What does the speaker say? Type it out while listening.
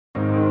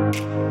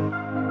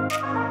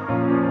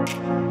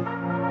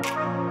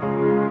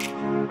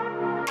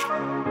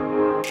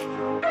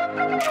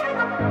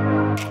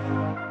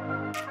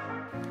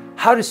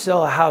How to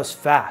sell a house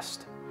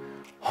fast.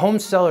 Home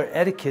seller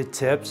etiquette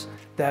tips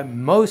that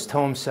most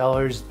home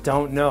sellers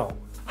don't know.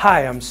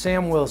 Hi, I'm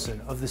Sam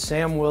Wilson of the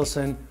Sam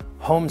Wilson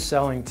Home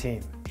Selling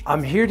Team.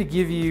 I'm here to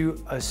give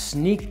you a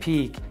sneak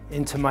peek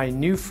into my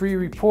new free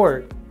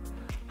report,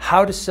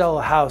 How to Sell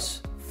a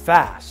House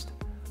Fast.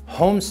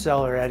 Home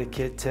seller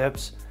etiquette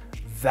tips,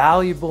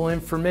 valuable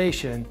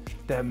information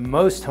that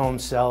most home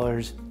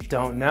sellers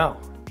don't know.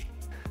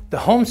 The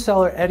home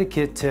seller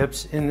etiquette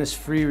tips in this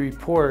free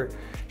report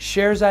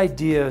shares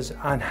ideas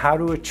on how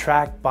to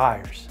attract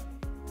buyers.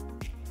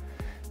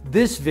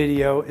 This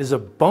video is a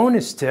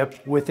bonus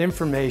tip with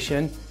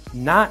information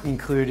not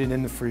included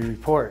in the free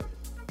report.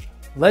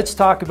 Let's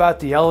talk about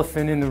the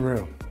elephant in the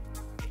room.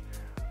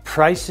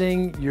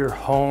 Pricing your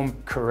home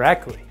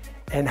correctly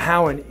and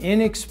how an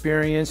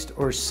inexperienced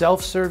or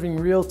self-serving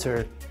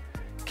realtor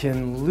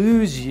can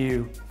lose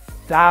you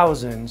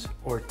thousands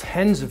or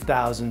tens of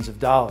thousands of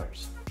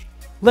dollars.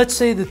 Let's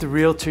say that the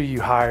realtor you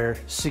hire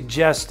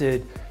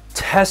suggested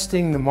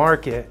testing the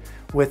market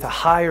with a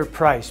higher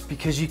price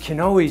because you can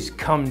always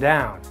come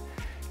down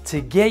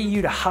to get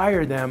you to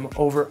hire them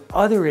over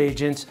other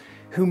agents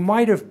who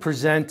might have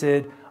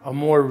presented a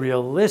more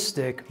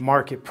realistic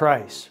market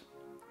price.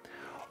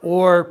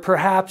 Or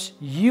perhaps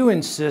you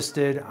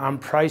insisted on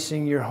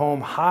pricing your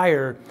home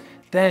higher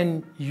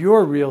than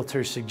your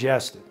realtor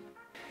suggested.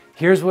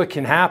 Here's what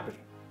can happen.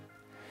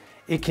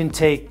 It can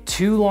take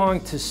too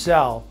long to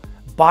sell.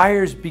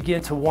 Buyers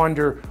begin to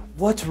wonder,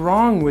 what's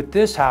wrong with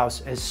this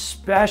house,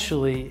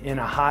 especially in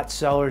a hot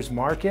seller's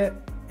market?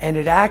 And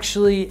it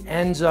actually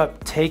ends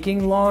up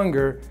taking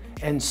longer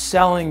and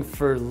selling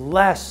for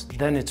less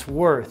than it's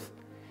worth.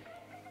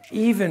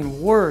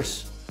 Even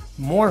worse,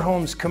 more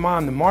homes come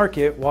on the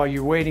market while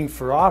you're waiting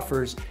for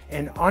offers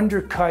and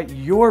undercut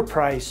your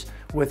price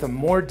with a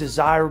more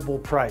desirable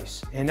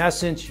price. In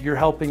essence, you're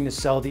helping to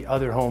sell the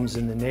other homes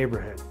in the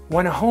neighborhood.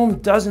 When a home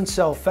doesn't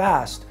sell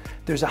fast,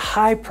 there's a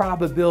high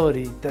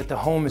probability that the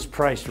home is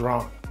priced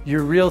wrong.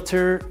 Your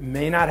realtor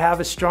may not have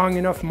a strong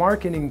enough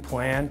marketing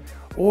plan,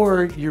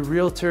 or your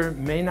realtor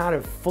may not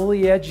have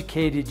fully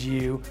educated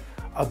you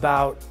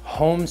about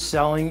home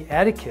selling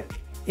etiquette.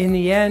 In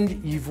the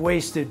end, you've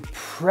wasted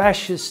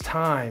precious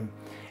time,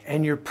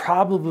 and you're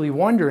probably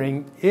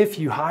wondering if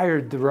you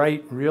hired the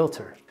right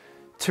realtor.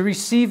 To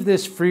receive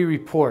this free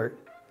report,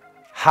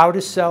 How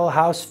to Sell a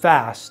House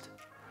Fast,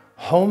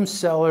 Home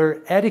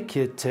Seller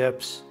Etiquette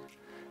Tips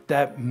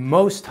that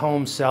most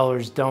home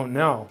sellers don't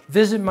know,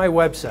 visit my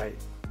website,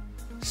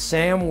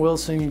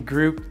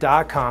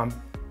 samwilsongroup.com.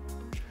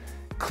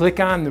 Click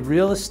on the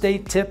Real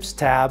Estate Tips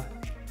tab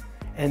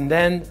and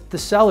then the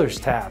Sellers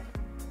tab,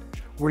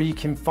 where you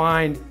can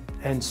find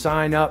and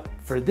sign up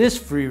for this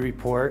free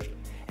report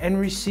and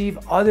receive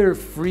other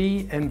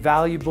free and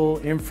valuable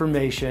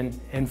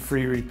information and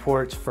free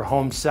reports for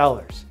home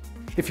sellers.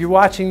 If you're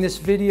watching this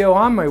video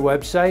on my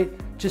website,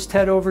 just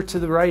head over to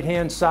the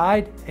right-hand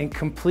side and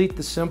complete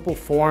the simple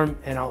form,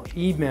 and I'll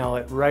email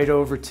it right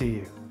over to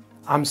you.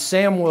 I'm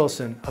Sam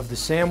Wilson of the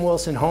Sam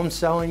Wilson Home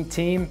Selling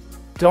Team.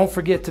 Don't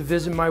forget to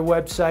visit my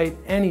website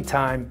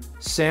anytime,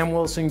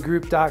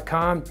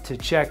 samwilsongroup.com, to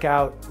check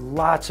out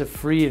lots of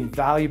free and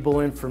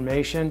valuable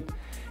information.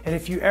 And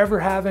if you ever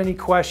have any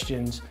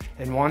questions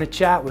and want to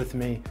chat with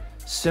me,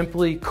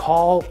 simply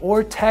call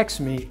or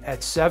text me at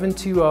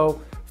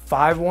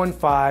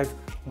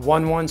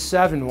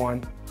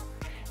 720-515-1171.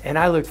 And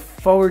I look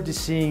forward to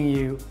seeing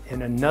you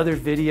in another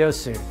video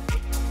soon.